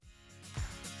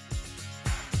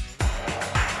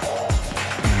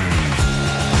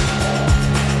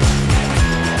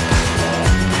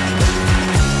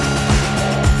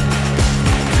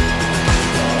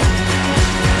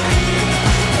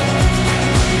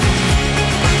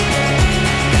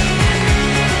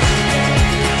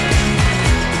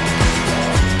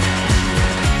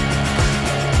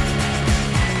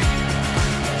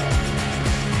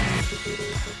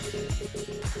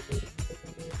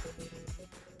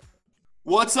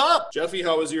What's up? Jeffy,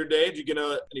 how was your day? Did you get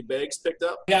any bags picked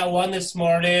up? Got one this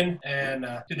morning, and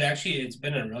dude, actually, it's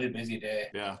been a really busy day.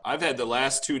 Yeah, I've had the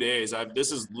last 2 days.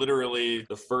 This is literally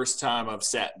the first time I've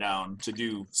sat down to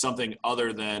do something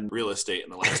other than real estate in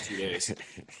the last 2 days.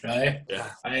 Really? Yeah.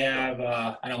 I have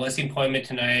a listing appointment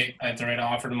tonight. I have to write an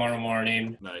offer tomorrow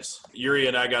morning. Nice. Yuri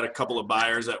and I got a couple of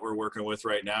buyers that we're working with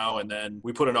right now, and then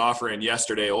we put an offer in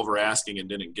yesterday over asking and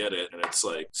didn't get it. And it's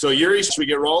like, so Yuri, should we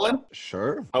get rolling?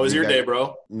 Sure. How was your day, bro?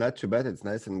 Not too bad. It's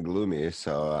nice and gloomy,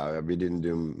 so we didn't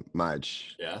do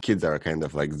much. Yeah. Kids are kind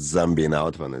of like zombieing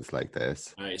out when it's like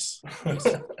this. Nice.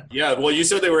 Yeah, well, you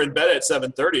said they were in bed at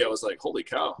 7:30. I was like, holy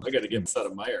cow, I got to get this out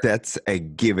of Meyer. That's a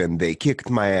given. They kicked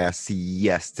my ass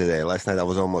yesterday. Last night I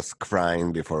was almost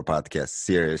crying before podcast.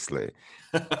 Seriously.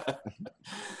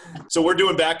 So we're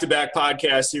doing back-to-back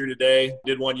podcasts here today.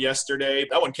 Did one yesterday.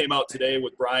 That one came out today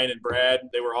with Brian and Brad.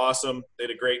 They were awesome. They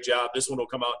did a great job. This one will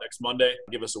come out next Monday.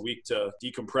 Give us a week to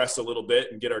decompress a little bit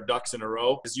and get our ducks in a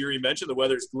row. As Yuri mentioned, the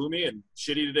weather's gloomy and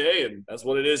shitty today, and that's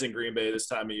what it is in Green Bay this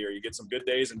time of year. You get some good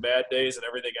days and bad days and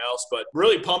everything else, but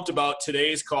really pumped about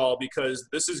today's call because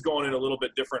this is going in a little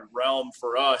bit different realm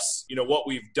for us. You know, what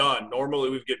we've done.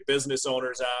 Normally we get business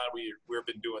owners on. We've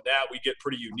been doing that. We get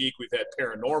pretty unique. We've had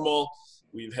paranormal.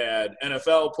 We've had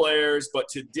NFL players, but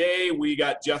today we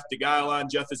got Jeff DeGile on.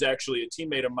 Jeff is actually a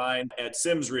teammate of mine at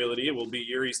Sims Realty. It will be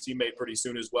Yuri's teammate pretty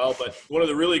soon as well. But one of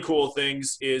the really cool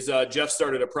things is Jeff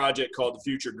started a project called the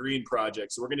Future Green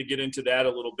Project. So we're going to get into that a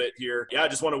little bit here. Yeah, I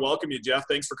just want to welcome you, Jeff.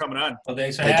 Thanks for coming on. Well,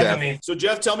 thanks for having me. So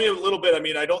Jeff, tell me a little bit. I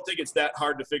mean, I don't think it's that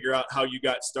hard to figure out how you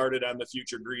got started on the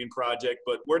Future Green Project,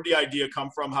 but where'd the idea come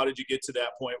from? How did you get to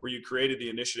that point where you created the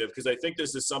initiative? Because I think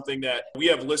this is something that we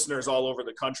have listeners all over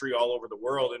the country, all over the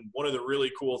world. And one of the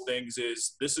really cool things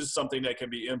is this is something that can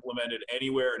be implemented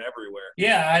anywhere and everywhere.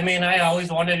 Yeah, I mean, I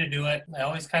always wanted to do it. I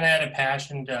always kind of had a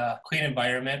passion to clean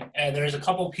environment. And there's a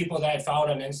couple people that I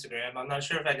followed on Instagram. I'm not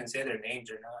sure if I can say their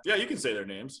names or not. Yeah, you can say their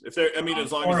names. If they're, I mean,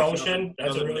 as long Or as Ocean,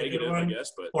 that's a really negative, good one. I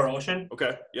guess. But Or Ocean.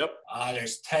 okay, yep.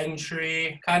 There's 10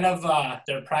 Tree, kind of,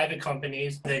 they're private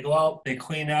companies. They go out, they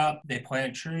clean up, they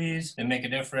plant trees, they make a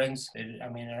difference.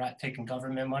 They're not taking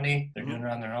government money. They're doing it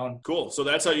on their own. Cool. So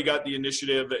that's how you got the initiative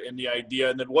and the idea.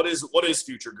 And then what is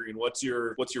Future Green? What's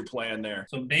your plan there?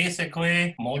 So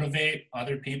basically, motivate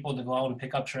other people to go out and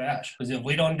pick up trash. Because if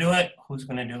we don't do it, who's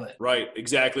going to do it? Right,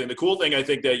 exactly. And the cool thing I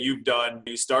think that you've done,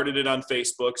 you started it on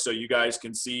Facebook, so you guys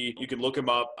can see, you can look them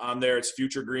up on there. It's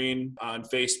Future Green on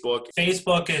Facebook.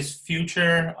 Facebook is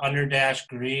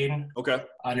future_green Okay.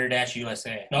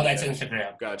 _USA. No, that's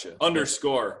Instagram. Gotcha.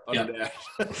 Underscore. Yep.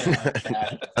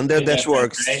 Underdash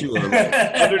works right? too.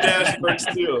 Underdash works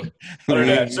too.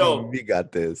 Underdash. So we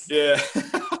got this. yeah.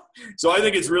 So I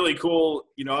think it's really cool.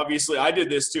 You know, obviously I did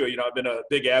this too. You know, I've been a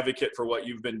big advocate for what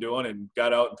you've been doing and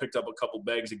got out and picked up a couple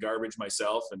bags of garbage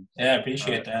myself. And yeah, I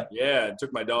appreciate that. Yeah, and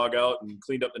took my dog out and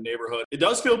cleaned up the neighborhood. It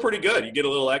does feel pretty good. You get a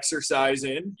little exercise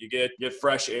in. You get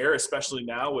fresh air, especially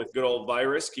now with good old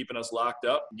virus keeping us locked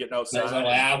up, getting outside. There's a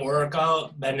lab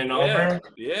workout, bending over.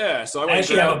 Yeah. So I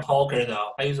actually have a poker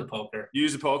though. I use a poker. You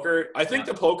use a poker? I think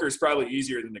the poker is probably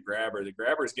easier than the grabber. The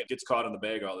grabber gets caught in the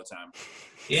bag all the time.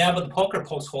 Yeah, but the poker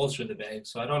pokes holes through the bag,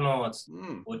 so I don't know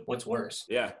what's worse.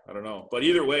 Yeah, I don't know. But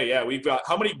either way, yeah, we've got,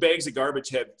 how many bags of garbage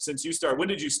have, since you started, when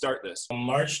did you start this?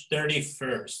 March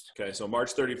 31st. Okay, so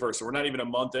March 31st. So we're not even a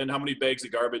month in. How many bags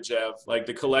of garbage have, like,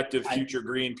 the collective Future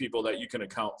Green people that you can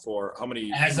account for? How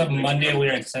many? As of Monday,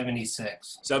 we're at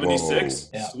 76. 76?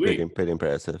 Yeah. Sweet. Pretty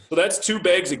impressive. So that's 2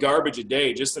 bags of garbage a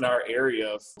day just in our area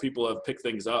of people have picked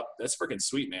things up. That's freaking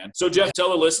sweet, man. So Jeff, tell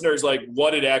the listeners like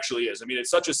what it actually is. I mean, it's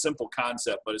such a simple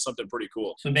concept, but it's something pretty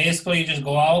cool. So basically you just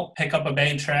go out, pick up a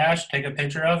bag of trash, take a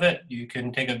picture of it. You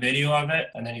can take a video of it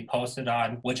and then you post it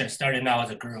on, which I started now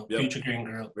as a group, Future Green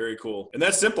group. Very cool. And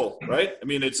that's simple, right? I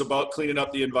mean, it's about cleaning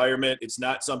up the environment. It's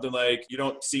not something like, you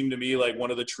don't seem to me like one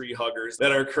of the tree huggers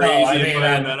that are crazy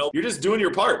environmental. You're just doing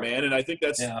your part, man. And I think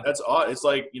that's awesome. It's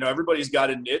like, you know, everybody's got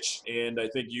a niche and I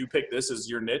think you pick this as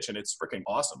your niche and it's freaking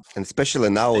awesome. And especially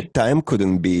now, time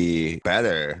couldn't be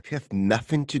better. If you have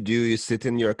nothing to do, you sit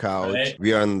in your couch, right.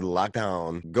 We are on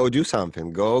lockdown, go do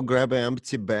something. Go grab an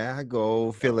empty bag,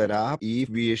 go fill it up. If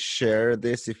we share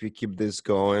this, if we keep this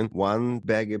going, 1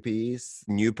 bag a piece,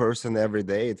 new person every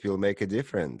day, it will make a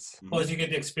difference. Plus you get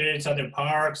to experience other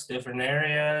parks, different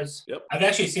areas. Yep. I've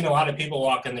actually seen a lot of people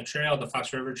walk on the trail, the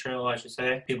Fox River Trail, I should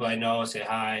say. People I know say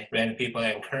hi. Random people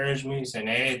that encourage me, saying,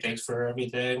 hey, thanks for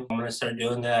everything. I'm going to start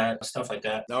doing that, stuff like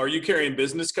that. Now, are you carrying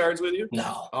business cards with you?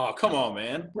 No. Oh, come on,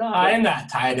 man. No, I'm not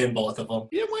tied in both of them.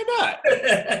 Yeah, why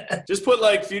not? Just put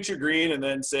like like Future Green and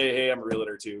then say, hey, I'm a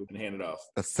realtor too, and hand it off.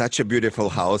 Such a beautiful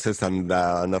houses on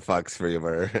the Fox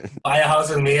River. Buy a house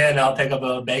with me and I'll pick up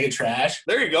a bag of trash.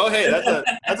 There you go. Hey,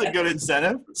 that's a good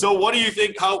incentive. So what do you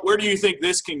think, where do you think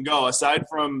this can go aside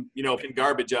from, picking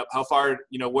garbage up? How far,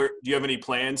 where do you have any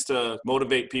plans to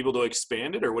motivate people to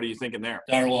expand it, or what are you thinking there?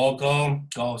 Start local,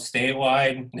 go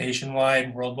statewide,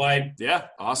 nationwide, worldwide. Yeah,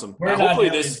 awesome. We're not hopefully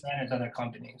really this as other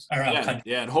companies.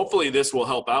 Yeah, and hopefully this will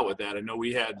help out with that. I know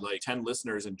we had like 10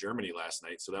 listeners in Germany last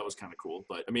night, so that was kind of cool.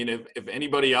 But I mean, if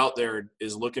anybody out there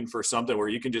is looking for something where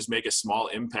you can just make a small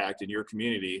impact in your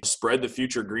community, spread the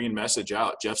Future Green message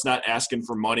out. Jeff's not asking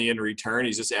for money in return.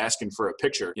 He's just asking for a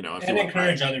picture, and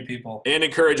encourage other people. And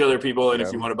encourage other people. And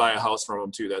if you want to buy a house from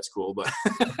them too, that's cool. But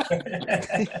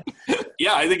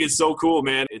yeah, I think it's so cool,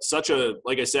 man. It's such a,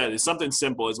 like I said, it's something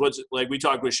simple. It's what's like we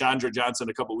talked with Chandra Johnson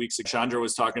a couple weeks ago. Chandra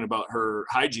was talking about her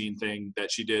hygiene thing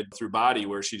that she did through Body,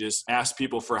 where she just asked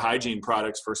people for hygiene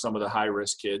products for some of the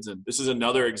high-risk kids. And this is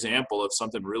another example of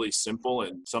something really simple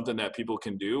and something that people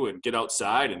can do and get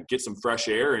outside and get some fresh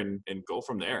air and go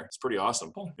from there. It's pretty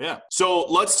awesome. Cool. Yeah. So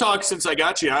let's talk, since I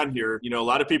got you on here, a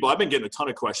lot of people, I've been getting a ton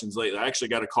of questions lately. I actually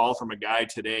got a call from a guy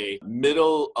today,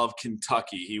 middle of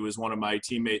Kentucky. He was one of my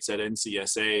teammates at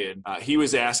NCSA, and he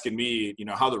was asking me,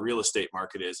 how the real estate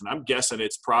market is. And I'm guessing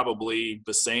it's probably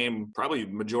the same, probably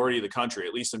majority of the country,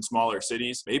 at least in smaller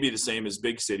cities, maybe the same as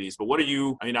big cities. But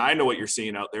I know what you're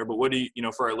seeing out there, but what do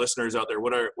you, for our listeners out there,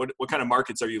 what kind of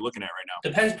markets are you looking at right now?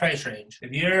 Depends price range.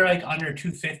 If you're like under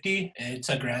 250, it's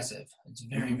aggressive. It's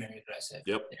very, very aggressive.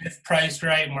 Yep. If priced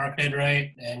right, marketed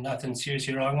right, and nothing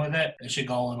seriously wrong with it, it should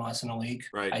go in less than a week.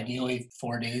 Right. Ideally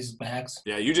 4 days max.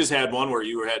 Yeah. You just had one where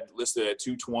you had listed at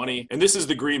 220, and this is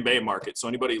the Green Bay market. So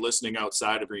anybody listening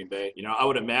outside of Green Bay, I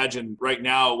would imagine right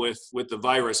now with the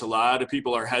virus, a lot of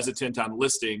people are hesitant on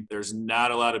listing. There's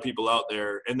not a lot of people out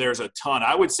there, and there's a ton.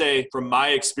 I would say from my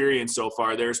experience so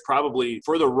far, there's probably,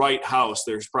 for the right house,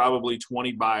 there's probably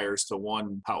 20 buyers to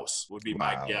one house would be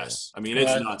my guess. I mean,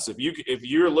 it's nuts. If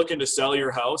you're looking to sell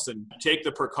your house and take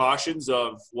the precautions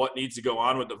of what needs to go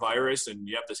on with the virus, and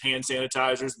you have the hand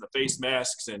sanitizers and the face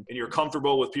masks, and you're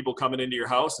comfortable with people coming into your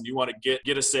house, and you want to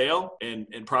get a sale and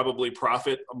probably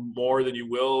profit more than you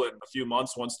will in a few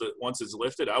months once it's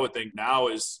lifted, I would think now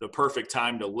is the perfect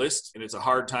time to list, and it's a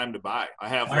hard time to buy.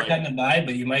 Hard time to buy,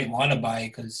 but you might want to buy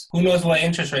because who knows what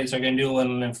interest rates are going to do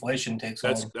when inflation takes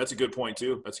hold. That's a good point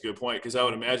too. That's a good point, because I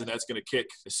would imagine that's going to kick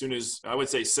as soon as, I would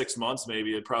say 6 months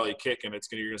maybe, it'd probably kick, and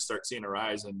you're going to start seeing a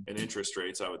rise in interest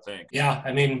rates, I would think. Yeah,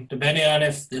 I mean, depending on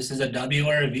if this is a W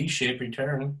or a V-shaped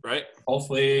return. Right.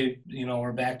 Hopefully,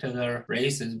 we're back to the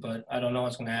races, but I don't know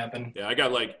what's going to happen. Yeah, I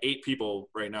got like 8 people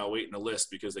right now waiting to list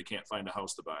because they can't find a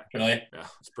house to buy. Really? Yeah,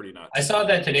 it's pretty nuts. I saw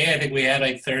that today. I think we had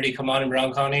like 30 come on in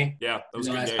Brown County. Yeah, that was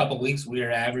the last couple of weeks. We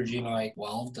were averaging like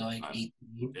 12 to like 18.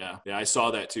 Yeah, I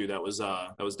saw that too. That was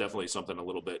definitely something a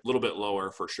little bit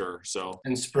lower for sure. So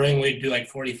in spring we'd do like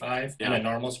 45 in a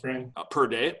normal spring per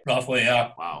day. Roughly,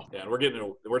 yeah. Wow. Yeah, and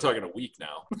we're talking a week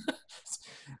now.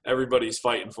 Everybody's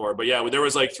fighting for it. But yeah, there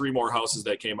was like 3 more houses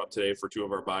that came up today for 2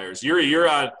 of our buyers. You're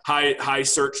on high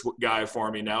search guy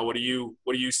for me now. What are you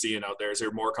seeing out there? Is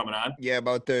there more coming on? Yeah,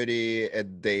 about 30 a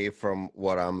day from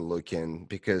what I'm looking,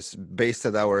 because based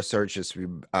on our searches, we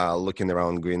are looking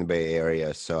around Green Bay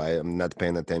area. So I am not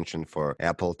paying attention for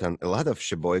Appleton. A lot of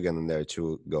Sheboygan in there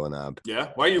too going up. Yeah.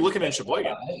 Why are you looking at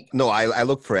Sheboygan? No, I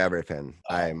look for everything.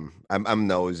 I'm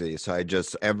nosy. So I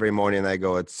just, every morning I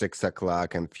go at 6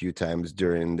 o'clock, and a few times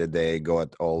during the day go at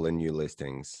all the new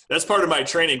listings. That's part of my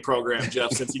training program,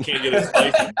 Jeff, since he can't get his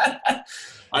license.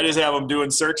 I just have him doing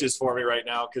searches for me right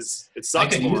now because it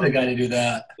sucks. I could use a guy to do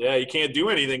that. Yeah, he can't do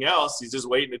anything else. He's just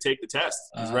waiting to take the test.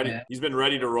 He's ready. Yeah. He's been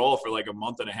ready to roll for like a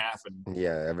month and a half, and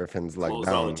everything's locked closed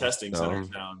down. all the testing centers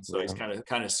down. So he's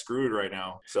kind of screwed right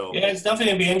now. So yeah, it's definitely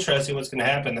gonna be interesting what's gonna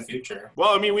happen in the future. Well,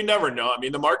 I mean, we never know. I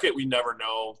mean, the market, we never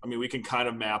know. I mean, we can kind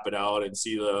of map it out and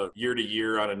see the year to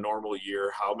year on a normal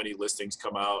year how many listings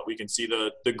come out. We can see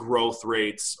the growth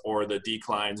rates or the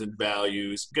declines in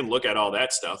values. You can look at all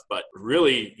that stuff, but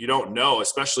really you don't know,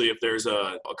 especially if there's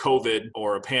a COVID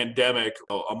or a pandemic,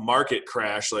 a market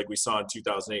crash like we saw in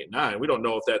 2008 and 9. We don't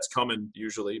know if that's coming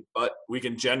usually, but we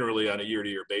can generally on a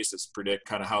year-to-year basis predict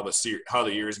kind of how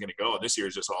the year is going to go. And this year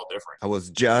is just all different. I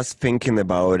was just thinking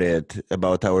about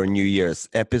our New Year's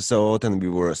episode, and we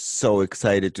were so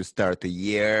excited to start the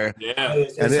year. Yeah.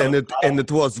 And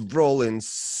it was rolling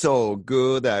so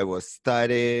good. I was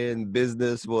studying,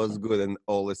 business was good, and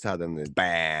all of a sudden,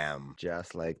 bam,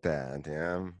 just like that.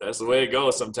 Yeah. That's the way it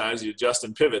goes. Sometimes you adjust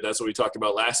and pivot. That's what we talked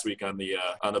about last week on the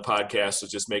podcast, was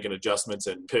just making adjustments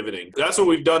and pivoting. That's what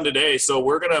we've done today. So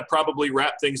we're going to probably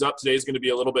wrap things up. Today is going to be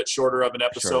a little bit shorter of an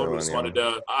episode. We just wanted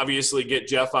to obviously get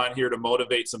Jeff on here to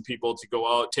motivate some people to go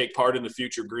out, take part in the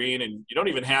Future Green. And you don't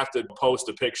even have to post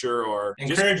a picture or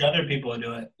encourage other people to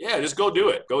do it. Yeah, just go do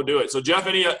it. Go do it. So Jeff,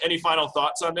 any final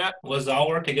thoughts on that? Let's all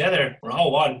work together. We're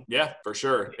all one. Yeah, for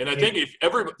sure. And I think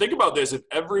think about this, if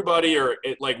everybody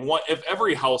if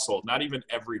every household, not even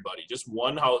everybody, just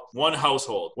one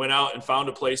household went out and found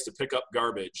a place to pick up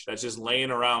garbage that's just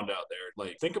laying around out there.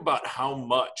 Like, think about how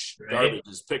much garbage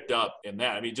is picked up in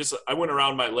that. I mean, I went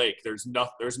around my lake. There's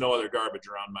no other garbage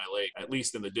around my lake, at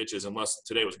least in the ditches, unless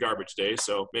today was garbage day.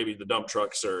 So maybe the dump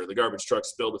trucks or the garbage trucks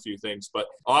spilled a few things. But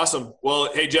awesome.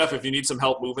 Well, hey Jeff, if you need some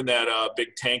help moving that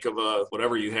big tank of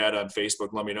whatever you had on Facebook,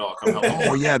 let me know. I'll come help.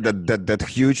 Oh yeah, that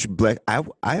huge black.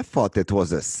 I thought it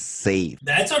was a safe.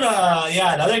 That's what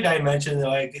another guy mentioned.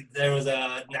 Like, there was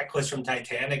a necklace from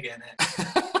Titanic in it.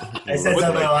 I said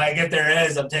something like, if there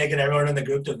is, I'm taking everyone in the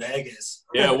group to Vegas.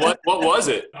 Yeah, what was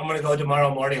it? I'm going to go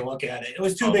tomorrow morning and look at it. It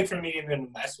was too big for me to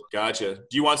even mess with. Gotcha.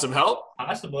 Do you want some help?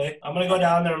 Possibly. I'm going to go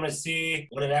down there. I'm going to see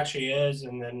what it actually is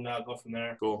and then go from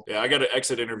there. Cool. Yeah, I got an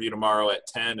exit interview tomorrow at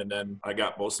 10, and then I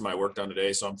got most of my work done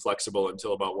today, so I'm flexible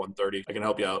until about 1:30. I can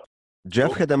help you out.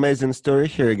 Jeff had amazing story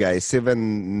here, guys.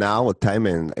 Even now,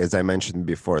 timing, as I mentioned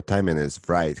before, timing is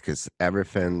right because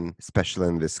everything, especially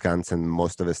in Wisconsin,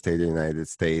 most of the state of the United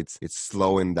States, it's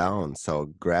slowing down. So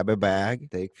grab a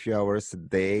bag, take a few hours a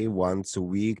day, once a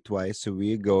week, twice a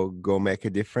week, go make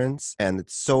a difference. And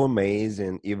it's so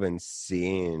amazing even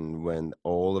seeing when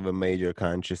all of the major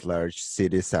countries, large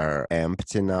cities are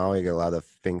empty now. You get a lot of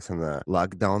things on the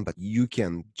lockdown, but you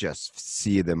can just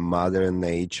see the mother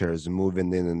nature's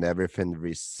moving in and everything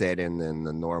resetting in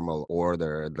the normal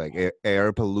order. Like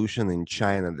air pollution in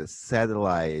China, the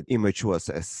satellite image was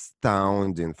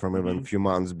astounding from even a few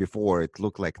months before. It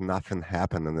looked like nothing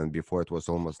happened, and then before it was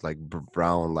almost like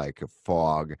brown, like a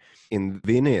fog. In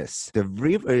Venice, the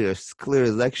river is clear.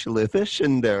 Is actually fish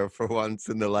in there for once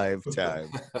in a lifetime.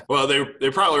 Well,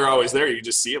 they probably are always there. You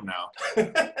just see them now.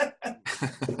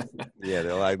 Yeah,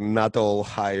 they're like not all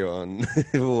high on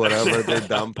whatever they're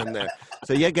dumping there.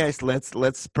 So yeah, guys,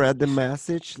 let's spread the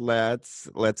message. Let's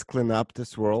clean up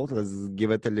this world. Let's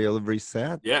give it a little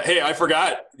reset. Yeah. Hey, I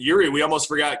forgot, Yuri. We almost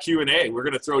forgot Q&A. We're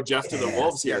gonna throw Jeff to the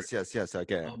wolves here. Yes.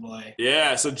 Okay. Oh boy.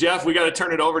 Yeah. So Jeff, we got to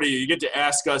turn it over to you. You get to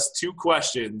ask us 2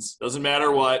 questions. Doesn't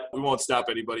matter what. We won't stop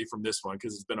anybody from this one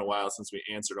because it's been a while since we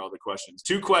answered all the questions.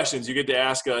 2 questions. You get to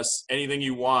ask us anything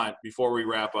you want before we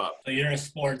wrap up. So you're a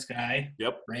sports guy.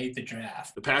 Yep. Rate the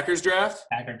draft. The Packers draft?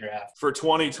 Packer draft. For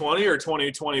 2020 or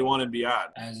 2021 and beyond?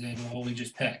 As in what we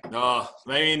just picked. I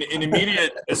mean, in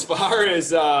immediate, as far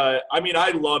as, I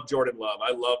love Jordan Love.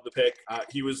 I love the pick.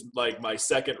 He was like my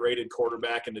 2nd rated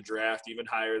quarterback in the draft, even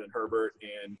higher than Herbert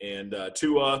and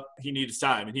Tua. He needs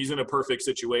time, and he's in a perfect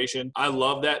situation. I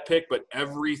love that pick, but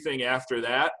everything after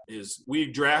that is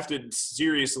we've drafted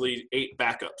seriously 8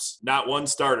 backups, not one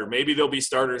starter. Maybe there'll be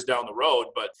starters down the road,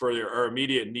 but for our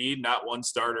immediate need, not one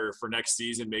starter for next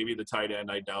season. Maybe the tight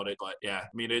end, I doubt it. But yeah,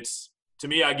 I mean, to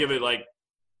me, I give it like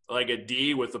a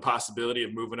D with the possibility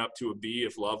of moving up to a B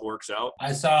if Love works out.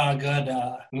 I saw a good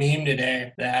meme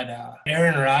today that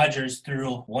Aaron Rodgers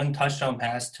threw 1 touchdown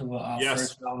pass to a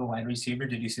first-round wide receiver.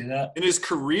 Did you see that? In his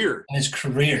career.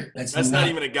 That's not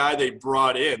even a guy they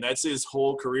brought in. That's his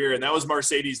whole career. And that was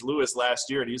Mercedes Lewis last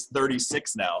year, and he's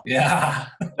 36 now. Yeah.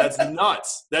 That's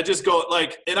nuts. That just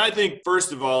and I think,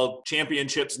 first of all,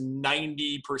 championships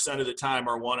 90% of the time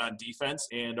are won on defense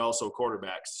and also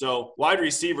quarterbacks. So wide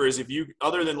receivers,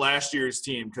 other than last year's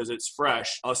team, because it's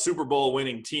fresh, a Super Bowl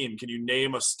winning team, can you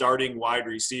name a starting wide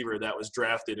receiver that was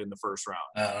drafted in the first round?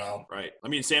 I don't know. Right. I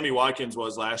mean, Sammy Watkins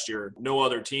was last year. No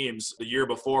other teams. The year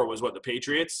before was the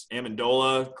Patriots?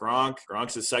 Amendola, Gronk.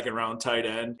 Gronk's a 2nd round tight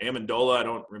end. Amendola, I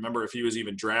don't remember if he was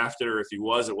even drafted, or if he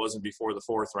was, it wasn't before the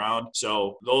 4th round.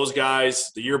 So those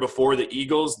guys, the year before the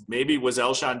Eagles, maybe was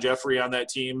Alshon Jeffrey on that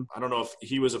team. I don't know if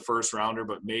he was a 1st rounder,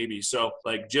 but maybe. So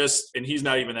and he's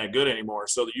not even that good anymore.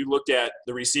 So you looked at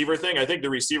the receiver thing. I think the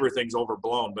receiver thing's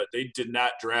overblown, but they did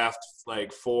not draft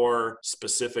for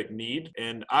specific need.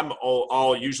 And I'm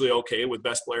all usually okay with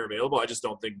best player available. I just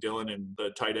don't think Dylan and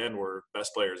the tight end were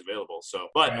best players available. So,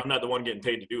 but right. I'm not the one getting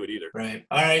paid to do it either. Right.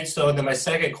 All right. So then my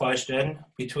second question,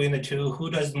 between the 2, who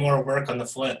does more work on the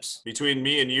flips? Between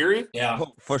me and Yuri? Yeah.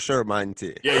 For sure, mine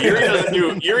too. Yeah,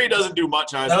 Yuri doesn't do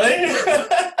much on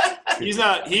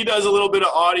He does a little bit of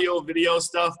audio, video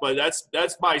stuff, but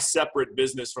that's my separate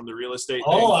business from the real estate thing.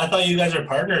 Oh, I thought you guys are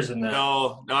partners in that.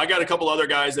 No, I got a couple other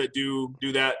guys that do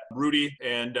that. Rudy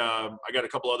and I got a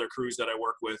couple other crews that I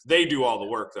work with. They do all the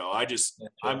work though. I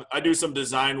do some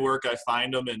design work. I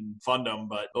find them and fund them,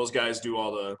 but those guys do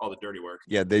all the dirty work.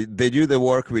 Yeah, they do the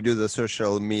work. We do the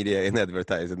social media and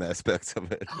advertising aspects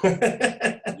of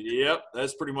it. Yep,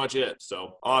 that's pretty much it.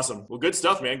 So awesome. Well, good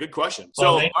stuff, man. Good question.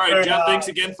 Well, So, all right, Jeff, thanks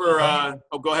again for.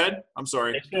 Go ahead. I'm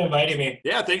sorry. Thanks for inviting me.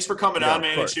 Yeah, thanks for coming on,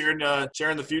 man, and course.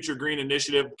 sharing the Future Green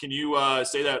Initiative. Can you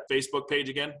say that Facebook page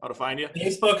again? How to find you?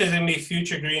 Facebook is gonna be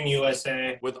Future Green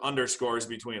USA. With underscores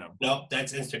between them. Nope,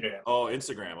 that's Instagram. Oh,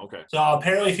 Instagram. Okay. So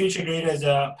apparently, Future Green is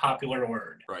a popular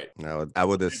word. Right. No, I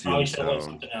would I assume probably should have looked so.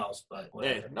 something else, but Hey,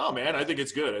 whatever. no, man, I think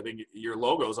it's good. I think your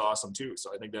logo's awesome too.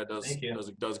 So I think that Thank you.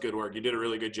 does good work. You did a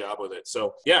really good job with it.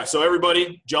 So yeah, so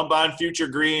everybody jump on Future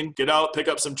Green, get out, pick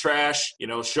up some trash,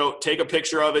 take a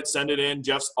picture of it, send it in.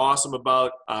 Jeff's awesome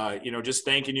about, just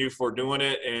thanking you for doing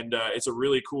it. And it's a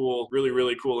really cool, really,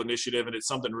 really cool initiative. And it's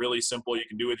something really simple you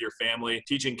can do with your family,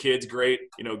 teaching kids great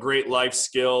life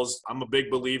skills. I'm a big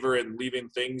believer in leaving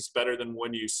things better than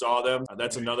when you saw them.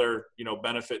 That's another,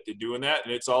 benefit to doing that.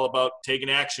 And it's all about taking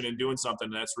action and doing something.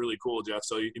 And that's really cool, Jeff.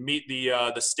 So you meet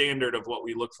the standard of what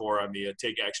we look for on the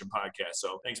Take Action podcast.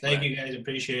 So thanks, Thank Brad. you guys,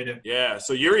 appreciate it. Yeah.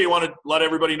 So Yuri, you want to let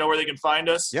everybody know where they can find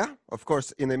us? Yeah, of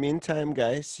course. In the meantime,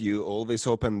 guys, you always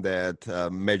open that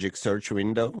magic search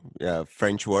window,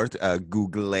 French word,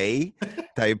 Google.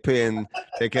 Type in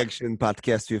Take Action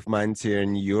Podcast with Monty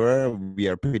and Yura. We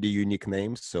are pretty unique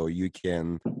names, so you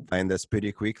can find us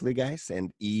pretty quickly, guys.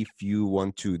 And if you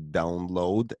want to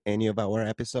download any of our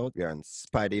episodes, we are on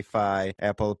Spotify,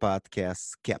 Apple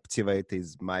Podcasts. Captivate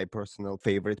is my personal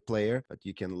favorite player, but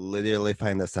you can literally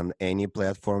find us on any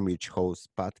platform which hosts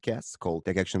podcasts called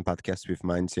Take Action Podcast with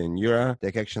Monty and Yura.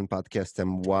 Take Action Podcast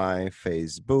MY,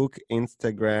 Facebook,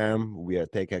 Instagram. We are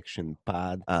Take Action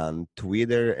Pod on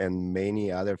Twitter and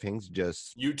many other things.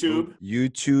 Just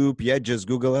YouTube. Yeah, just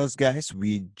Google us, guys.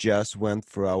 We just went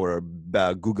through our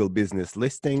Google business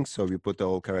listing, so we put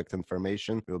all correct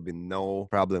information. Will be no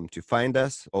problem to find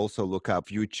us. Also look up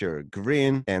Future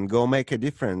Green and go make a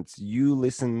difference. You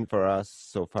listen for us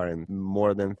so far in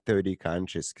more than 30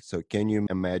 countries. So can you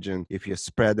imagine if you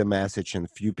spread the message and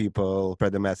few people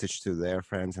spread the message to their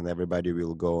friends and everybody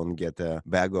will go and get a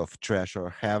bag of trash or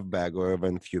half bag or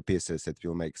even few pieces? It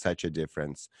will make such a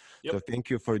difference. Yep. So thank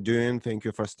you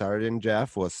for starting,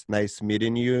 Jeff. Was nice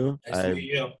meeting you. Nice to meet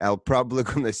you. I'll probably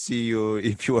gonna see you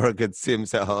if you work at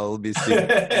Sims. I'll be seeing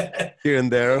here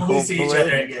and there. We'll see each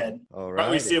other again. All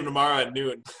Probably right. see him tomorrow at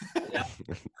noon.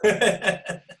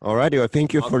 Alrighty, well,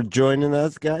 thank you for joining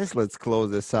us, guys. Let's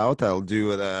close this out. I'll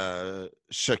do the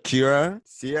Shakira.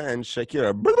 Sia and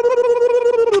Shakira.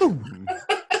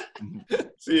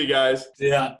 See you guys.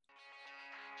 Yeah.